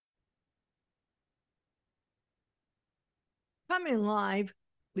coming live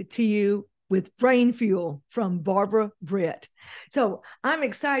to you with Brain Fuel from Barbara Britt. So I'm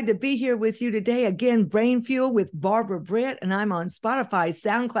excited to be here with you today. Again, Brain Fuel with Barbara Britt, and I'm on Spotify,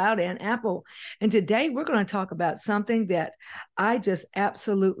 SoundCloud, and Apple. And today we're going to talk about something that I just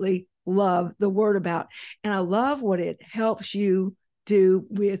absolutely love the word about. And I love what it helps you do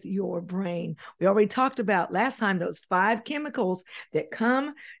with your brain. We already talked about last time those 5 chemicals that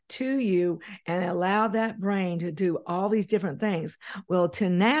come to you and allow that brain to do all these different things. Well,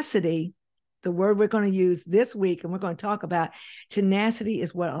 tenacity, the word we're going to use this week, and we're going to talk about tenacity,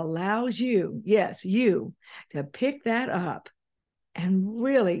 is what allows you, yes, you, to pick that up and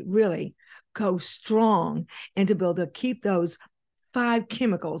really, really go strong and to be able to keep those 5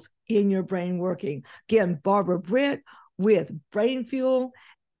 chemicals in your brain working. Again, Barbara Britt with Brain Fuel,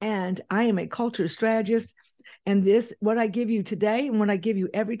 and I am a culture strategist. And this, what I give you today and what I give you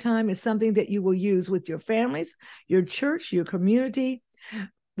every time, is something that you will use with your families, your church, your community,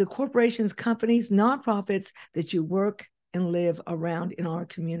 the corporations, companies, nonprofits that you work and live around in our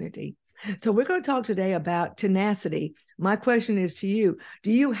community. So we're going to talk today about tenacity. My question is to you: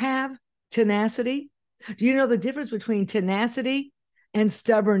 do you have tenacity? Do you know the difference between tenacity and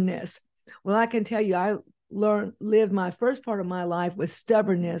stubbornness? Well, I can tell you, I lived my first part of my life with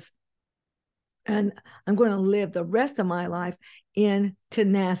stubbornness, and I'm going to live the rest of my life in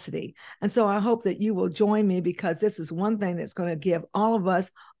tenacity. And so I hope that you will join me, because this is one thing that's going to give all of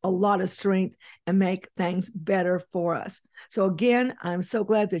us a lot of strength and make things better for us. So again, I'm so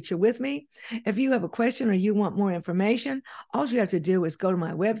glad that you're with me. If you have a question or you want more information, all you have to do is go to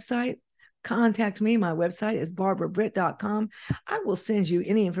my website. Contact me. My website is barbarabritt.com. I will send you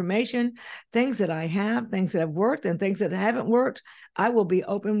any information, things that I have, things that have worked, and things that haven't worked. I will be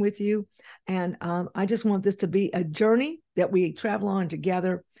open with you. And I just want this to be a journey that we travel on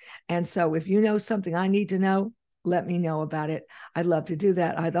together. And so if you know something I need to know, let me know about it. I'd love to do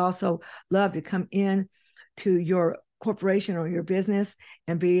that. I'd also love to come in to your corporation or your business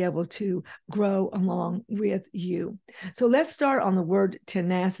and be able to grow along with you. So let's start on the word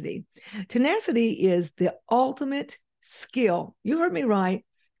tenacity. Tenacity is the ultimate skill. You heard me right.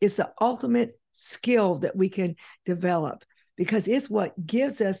 It's the ultimate skill that we can develop, because it's what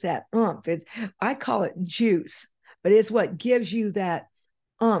gives us that oomph. I call it juice, but it's what gives you that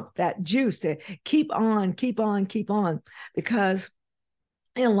oomph, that juice to keep on, keep on, keep on. Because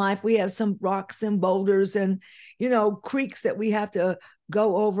in life, we have some rocks and boulders and, creeks that we have to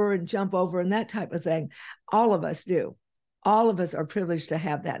go over and jump over and that type of thing. All of us do. All of us are privileged to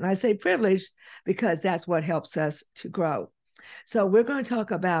have that. And I say privileged because that's what helps us to grow. So we're going to talk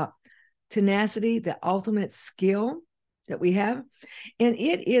about tenacity, the ultimate skill that we have. And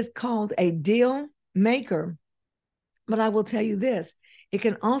it is called a deal maker. But I will tell you this: it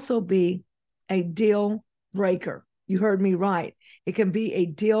can also be a deal breaker. You heard me right. It can be a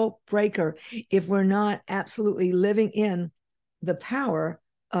deal breaker if we're not absolutely living in the power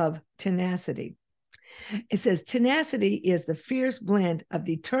of tenacity. It says tenacity is the fierce blend of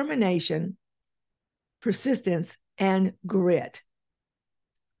determination, persistence, and grit.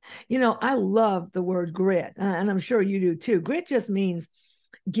 I love the word grit, and I'm sure you do too. Grit just means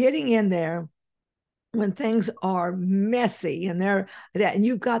getting in there when things are messy and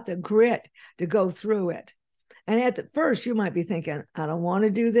you've got the grit to go through it. And at the first, you might be thinking, I don't want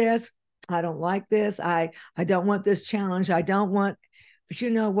to do this. I don't like this. I don't want this challenge. But you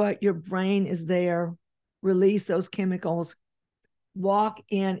know what? Your brain is there. Release those chemicals. Walk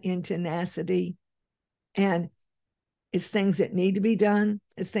in tenacity. And it's things that need to be done.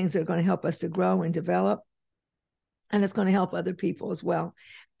 It's things that are going to help us to grow and develop. And it's going to help other people as well.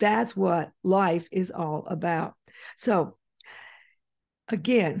 That's what life is all about. So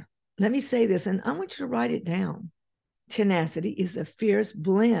again, let me say this, and I want you to write it down. Tenacity is a fierce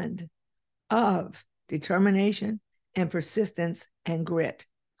blend of determination and persistence and grit.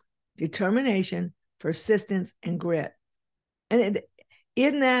 Determination, persistence, and grit. And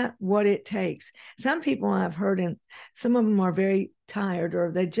isn't that what it takes? Some people I've heard, and some of them are very tired,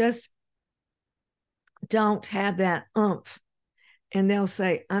 or they just don't have that oomph. And they'll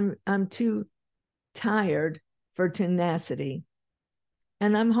say, I'm too tired for tenacity.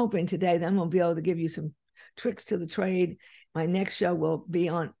 And I'm hoping today that I'm going to be able to give you some tricks to the trade. My next show will be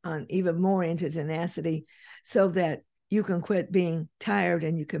on even more into tenacity, so that you can quit being tired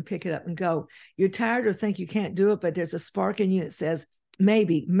and you can pick it up and go. You're tired or think you can't do it, but there's a spark in you that says,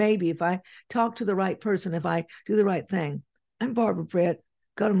 maybe if I talk to the right person, if I do the right thing. I'm Barbara Britt.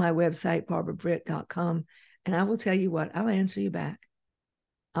 Go to my website, barbarabritt.com, and I will tell you what, I'll answer you back.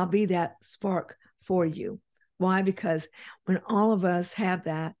 I'll be that spark for you. Why? Because when all of us have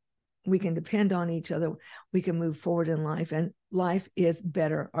that we can depend on each other. We can move forward in life, and life is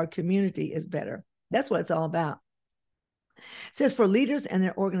better. Our community is better. That's what it's all about. It says for leaders and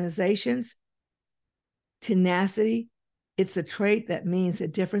their organizations, tenacity, it's a trait that means the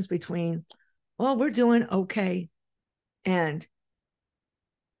difference between, well, we're doing okay, and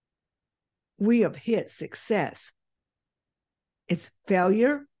we have hit success. It's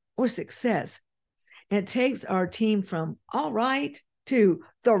failure or success. And it takes our team from all right to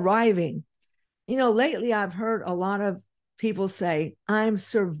thriving. You know, lately I've heard a lot of people say, I'm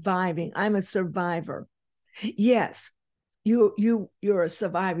surviving. I'm a survivor. Yes, you're a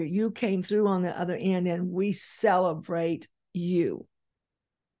survivor. You came through on the other end, and we celebrate you.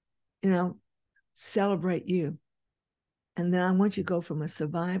 You know, celebrate you. And then I want you to go from a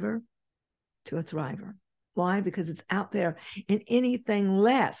survivor to a thriver. Why? Because it's out there. And anything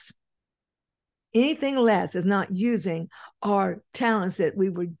less is not using our talents that we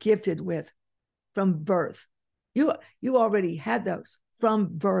were gifted with from birth. You already had those from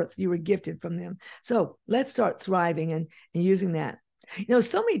birth. You were gifted from them. So let's start thriving and using that. You know,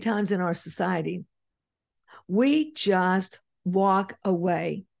 so many times in our society, we just walk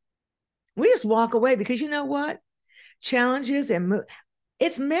away. We just walk away because you know what? Challenges and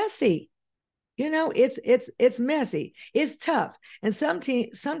it's messy. You know, it's messy. It's tough. And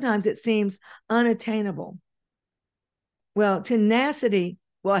sometimes it seems unattainable. Well, tenacity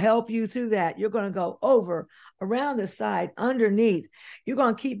will help you through that. You're going to go over, around the side, underneath. You're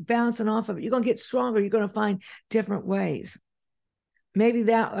going to keep bouncing off of it. You're going to get stronger. You're going to find different ways. Maybe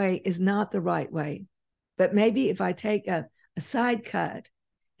that way is not the right way. But maybe if I take a side cut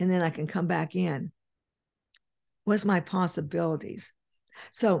and then I can come back in, what's my possibilities?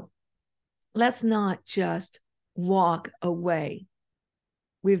 So let's not just walk away.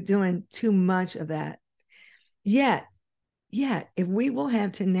 We're doing too much of that. Yet, if we will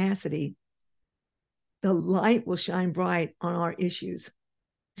have tenacity, the light will shine bright on our issues.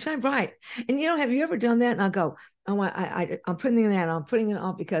 Shine bright. And, you know, have you ever done that? And I'll go, oh, I'm putting that on, I'm putting it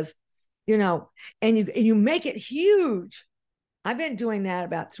on because, you know, and you make it huge. I've been doing that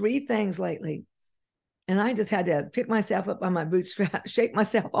about 3 things lately. And I just had to pick myself up by my bootstrap, shake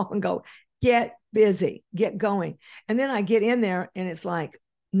myself off and go, get busy, get going. And then I get in there and it's like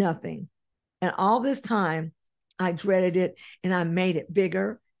nothing. And all this time I dreaded it and I made it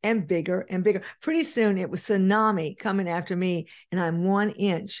bigger and bigger and bigger. Pretty soon it was tsunami coming after me and I'm 1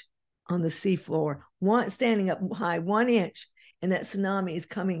 inch on the seafloor, standing up high, 1 inch, and that tsunami is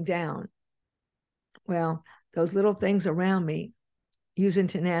coming down. Well, those little things around me, using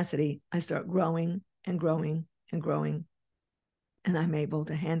tenacity, I start growing and growing and growing. And I'm able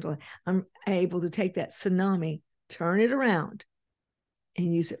to handle it. I'm able to take that tsunami, turn it around,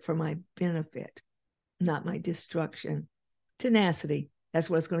 and use it for my benefit, not my destruction. Tenacity, that's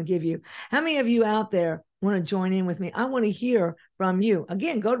what it's going to give you. How many of you out there want to join in with me? I want to hear from you.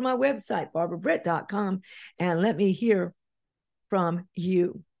 Again, go to my website, barbarabrett.com, and let me hear from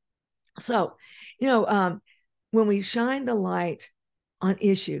you. So, you know, when we shine the light on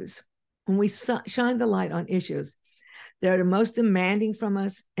issues, they're the most demanding from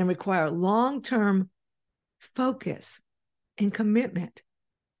us and require long-term focus and commitment,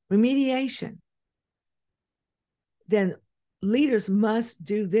 remediation. Then leaders must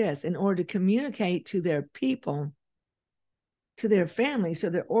do this in order to communicate to their people, to their families, to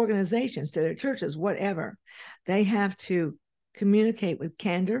their organizations, to their churches, whatever. They have to communicate with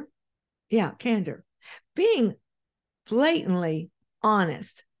candor. Yeah, candor. Being blatantly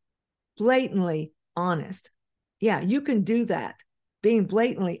honest. Yeah, you can do that. Being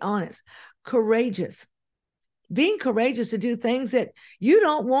blatantly honest. Courageous. Being courageous to do things that you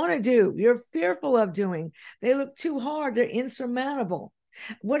don't want to do. You're fearful of doing. They look too hard. They're insurmountable.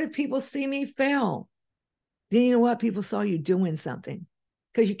 What if people see me fail? Then you know what? People saw you doing something,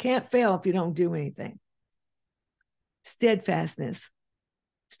 because you can't fail if you don't do anything. Steadfastness.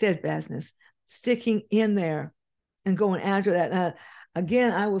 Sticking in there and going after that.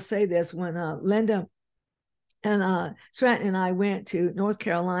 Again, I will say this, when Linda and Stratton and I went to North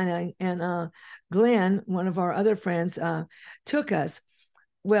Carolina, and Glenn, one of our other friends, took us.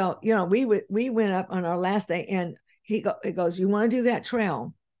 Well, you know, we went up on our last day, and he goes, "You want to do that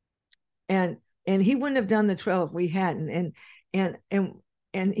trail?" And he wouldn't have done the trail if we hadn't.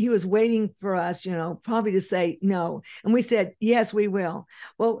 And he was waiting for us, you know, probably to say no. And we said, yes, we will.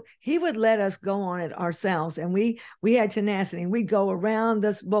 Well, he would let us go on it ourselves. And we had tenacity. We'd go around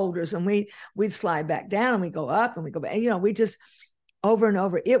the boulders, and we'd slide back down, and we go up and we go back. And, you know, we just over and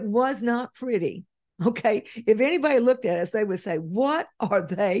over. It was not pretty. Okay. If anybody looked at us, they would say, what are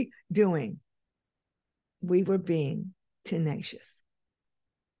they doing? We were being tenacious.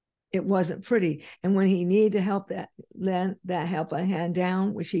 it wasn't pretty. And when he needed to help that help a hand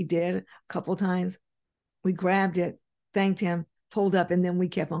down, which he did a couple times, we grabbed it, thanked him, pulled up, and then we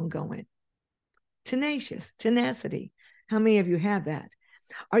kept on going. Tenacity. How many of you have that?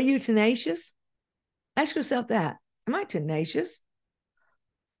 Are you tenacious? Ask yourself that. Am I tenacious?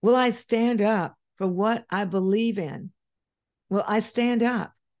 Will I stand up for what I believe in? Will I stand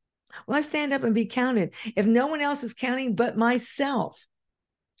up? Will I stand up and be counted if no one else is counting but myself?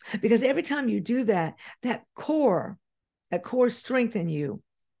 Because every time you do that, that core strength in you,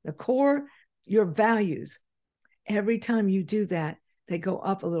 the core, your values, every time you do that, they go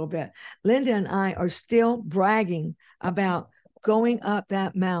up a little bit. Linda and I are still bragging about going up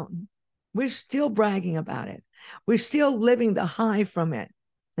that mountain. We're still bragging about it. We're still living the high from it.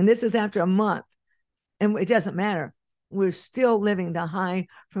 And this is after a month. And it doesn't matter. We're still living the high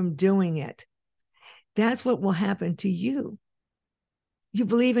from doing it. That's what will happen to you. You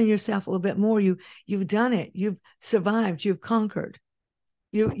believe in yourself a little bit more. You've done it. You've survived. You've conquered.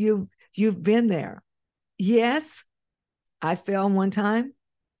 You've been there. Yes, I fell one time.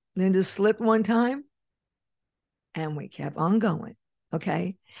 Linda slipped one time. And we kept on going.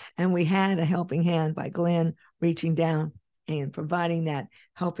 Okay. And we had a helping hand by Glenn reaching down and providing that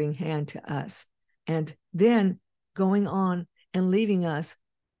helping hand to us. And then going on and leaving us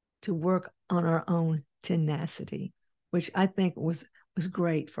to work on our own tenacity, which I think was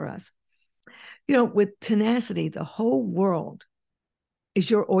great for us. You know, with tenacity, the whole world is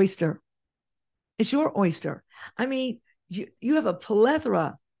your oyster. It's your oyster. I mean, you have a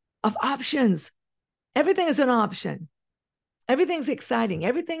plethora of options. Everything is an option. Everything's exciting.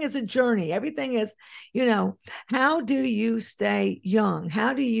 Everything is a journey. Everything is, how do you stay young?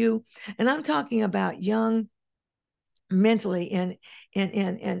 How do you, and I'm talking about young mentally and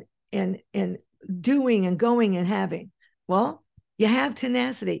doing and going and having. Well, you have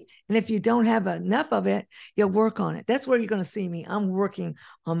tenacity. And if you don't have enough of it, you'll work on it. That's where you're going to see me. I'm working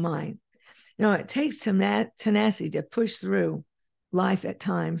on mine. It takes tenacity to push through life at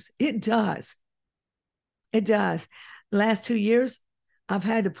times. It does. It does. The last 2 years, I've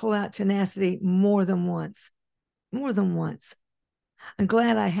had to pull out tenacity more than once. More than once. I'm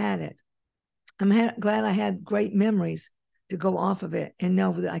glad I had it. I'm glad I had great memories to go off of it and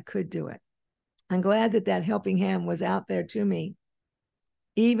know that I could do it. I'm glad that helping hand was out there to me.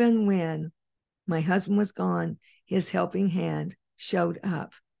 Even when my husband was gone, his helping hand showed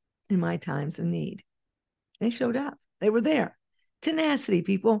up in my times of need. They showed up. They were there. Tenacity,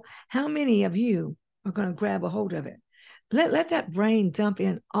 people. How many of you are going to grab a hold of it? Let that brain dump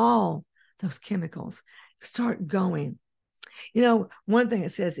in all those chemicals. Start going. One thing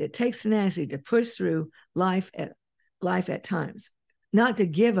it says, it takes tenacity to push through life at times, not to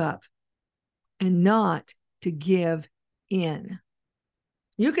give up and not to give in.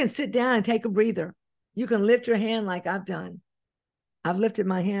 You can sit down and take a breather. You can lift your hand like I've done. I've lifted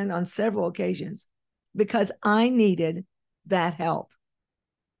my hand on several occasions because I needed that help.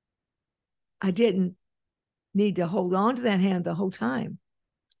 I didn't need to hold on to that hand the whole time.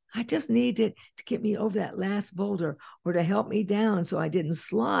 I just needed to get me over that last boulder or to help me down so I didn't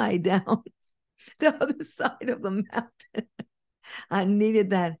slide down the other side of the mountain. I needed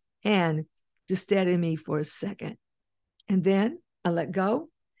that hand to steady me for a second. And then I let go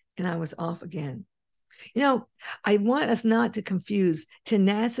and I was off again. I want us not to confuse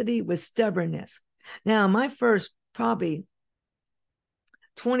tenacity with stubbornness. Now, my first probably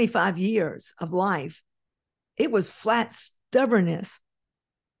 25 years of life, it was flat stubbornness.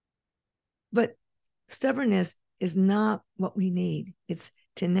 But stubbornness is not what we need. It's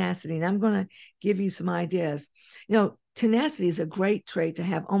tenacity. And I'm going to give you some ideas. Tenacity is a great trait to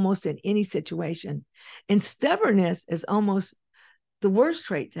have almost in any situation. And stubbornness is almost the worst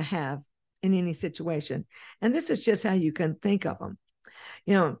trait to have in any situation. And this is just how you can think of them.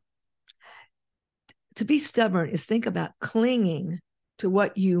 To be stubborn is think about clinging to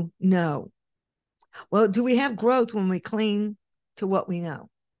what you know. Well, do we have growth when we cling to what we know?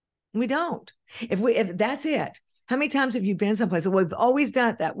 We don't. If that's it, how many times have you been someplace? Well, we've always done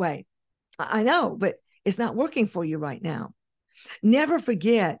it that way. I know, but it's not working for you right now. Never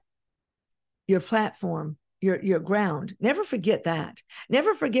forget your platform, your ground. Never forget that.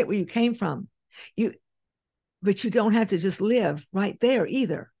 Never forget where you came from. But you don't have to just live right there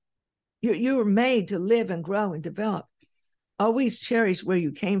either. You're made to live and grow and develop. Always cherish where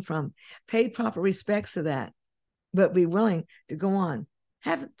you came from. Pay proper respects to that, but be willing to go on.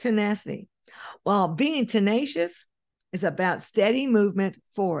 Have tenacity. While being tenacious is about steady movement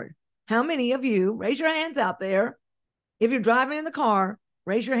forward. How many of you, raise your hands out there. If you're driving in the car,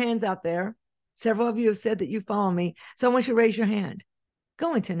 raise your hands out there. Several of you have said that you follow me. So I want you to raise your hand.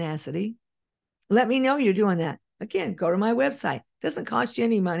 Go in Tenacity. Let me know you're doing that. Again, go to my website. Doesn't cost you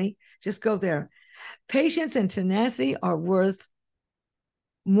any money. Just go there. Patience and tenacity are worth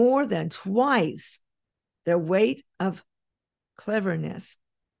more than twice their weight of cleverness.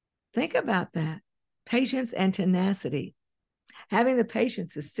 Think about that. Patience and tenacity. Having the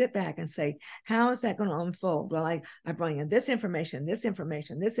patience to sit back and say, how is that going to unfold? Well, I bring in this information, this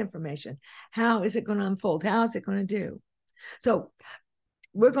information, this information. How is it going to unfold? How is it going to do? So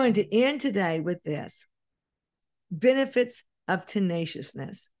we're going to end today with this. Benefits of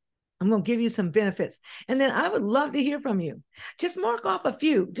tenaciousness. I'm going to give you some benefits. And then I would love to hear from you. Just mark off a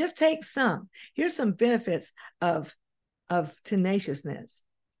few. Just take some. Here's some benefits of tenaciousness.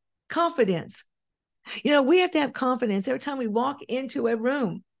 Confidence. We have to have confidence every time we walk into a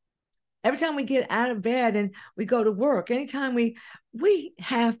room, every time we get out of bed and we go to work, anytime we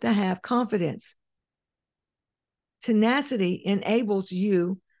have to have confidence. Tenacity enables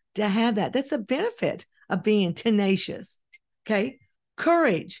you to have that. That's a benefit of being tenacious. Okay.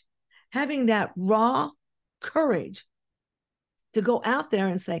 Courage, having that raw courage to go out there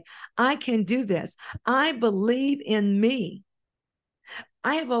and say, I can do this. I believe in me.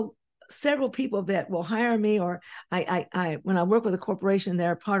 I have several people that will hire me, or I when I work with a corporation,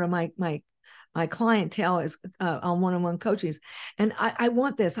 they're part of my clientele is on one-on-one coachings. And I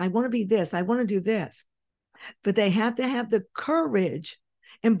want this. I want to be this. I want to do this. But they have to have the courage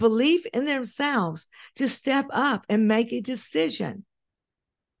and belief in themselves to step up and make a decision.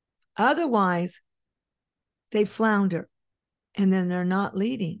 Otherwise, they flounder, and then they're not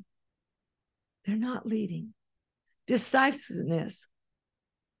leading. They're not leading. Decisiveness.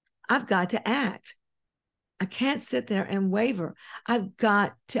 I've got to act. I can't sit there and waver. I've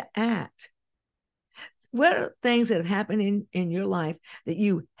got to act. What are things that have happened in your life that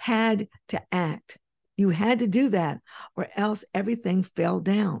you had to act? You had to do that, or else everything fell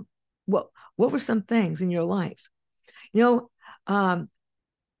down. What were some things in your life?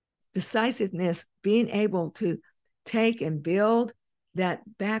 Decisiveness, being able to take and build that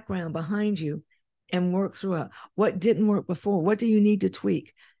background behind you and work through it. What didn't work before? What do you need to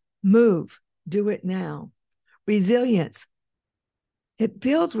tweak? Move, do it now. Resilience. It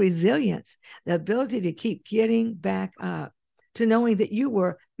builds resilience, the ability to keep getting back up, to knowing that you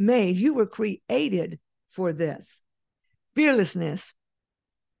were made, you were created for this. Fearlessness.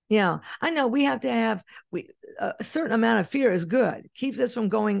 I know we have to have a certain amount of fear is good. It keeps us from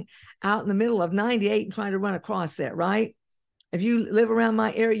going out in the middle of 98 and trying to run across that, right? If you live around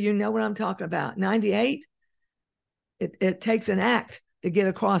my area, you know what I'm talking about. 98, it takes an act to get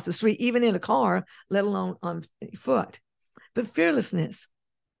across the street, even in a car, let alone on foot. But fearlessness,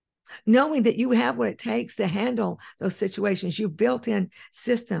 knowing that you have what it takes to handle those situations. You've built in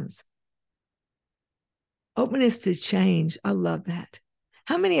systems. Openness to change. I love that.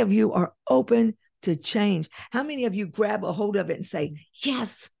 How many of you are open to change? How many of you grab a hold of it and say,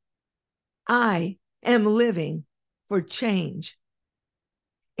 yes, I am living for change?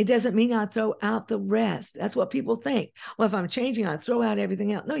 It doesn't mean I throw out the rest. That's what people think. Well, if I'm changing, I throw out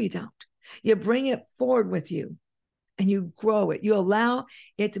everything else. No, you don't. You bring it forward with you and you grow it. You allow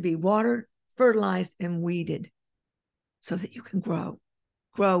it to be watered, fertilized, and weeded so that you can grow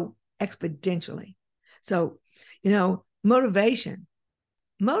exponentially. So, motivation.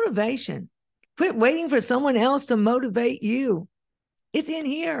 Quit waiting for someone else to motivate you. It's in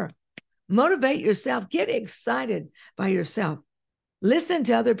here. Motivate yourself. Get excited by yourself. Listen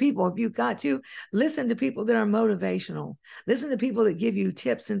to other people. If you've got to, listen to people that are motivational. Listen to people that give you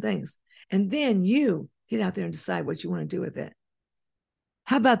tips and things. And then you get out there and decide what you want to do with it.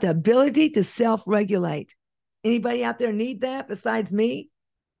 How about the ability to self-regulate? Anybody out there need that besides me?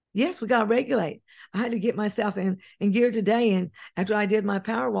 Yes, we got to regulate. I had to get myself in gear today. And after I did my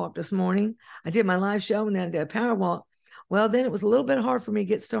power walk this morning, I did my live show and then I did a power walk. Well, then it was a little bit hard for me to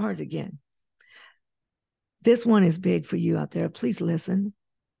get started again. This one is big for you out there. Please listen.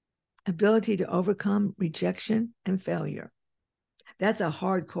 Ability to overcome rejection and failure. That's a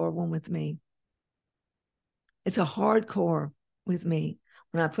hardcore one with me. It's a hardcore with me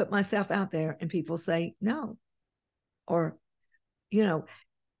when I put myself out there and people say no. Or,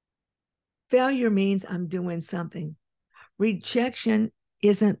 failure means I'm doing something. Rejection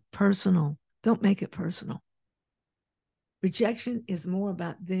isn't personal. Don't make it personal. Rejection is more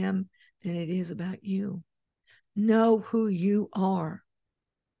about them than it is about you. Know who you are.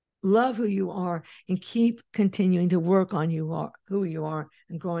 Love who you are and keep continuing to work on who you are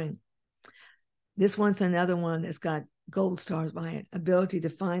and growing. This one's another one that's got gold stars by it. Ability to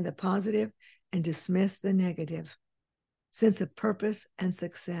find the positive and dismiss the negative. Sense of purpose and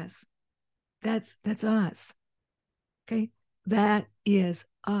success. That's us. Okay. That is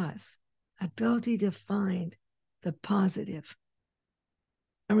us. Ability to find the positive.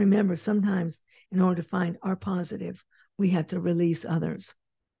 And remember, sometimes in order to find our positive, we have to release others.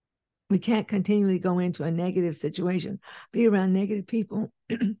 We can't continually go into a negative situation, be around negative people,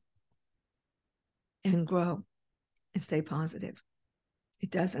 and grow and stay positive.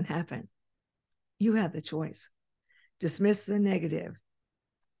 It doesn't happen. You have the choice. Dismiss the negative.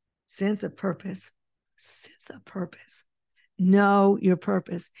 Sense of purpose. Sense of purpose. Know your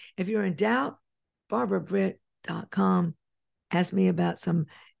purpose. If you're in doubt, barbarabritt.com. Ask me about some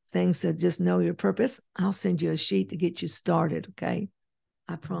things to just know your purpose. I'll send you a sheet to get you started, okay?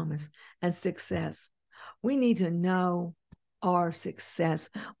 I promise. And success. We need to know our success.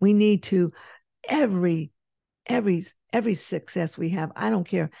 We need to, every success we have, I don't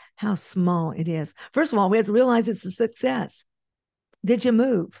care how small it is. First of all, we have to realize it's a success. Did you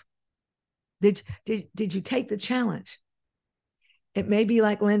move? Did you take the challenge? It may be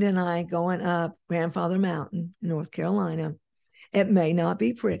like Linda and I going up Grandfather Mountain, North Carolina. It may not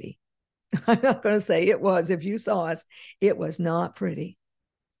be pretty. I'm not going to say it was. If you saw us, it was not pretty.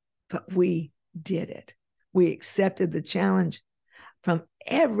 But we did it. We accepted the challenge from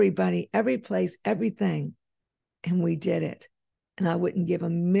everybody, every place, everything. And we did it. And I wouldn't give $1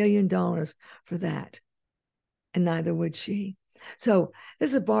 million for that. And neither would she. So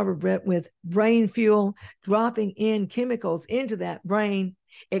this is Barbara Britt with Brain Fuel, dropping in chemicals into that brain,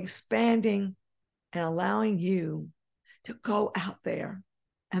 expanding and allowing you to go out there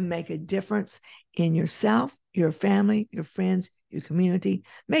and make a difference in yourself, your family, your friends, your community,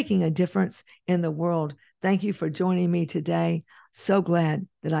 making a difference in the world. Thank you for joining me today. So glad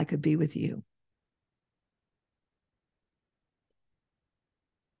that I could be with you.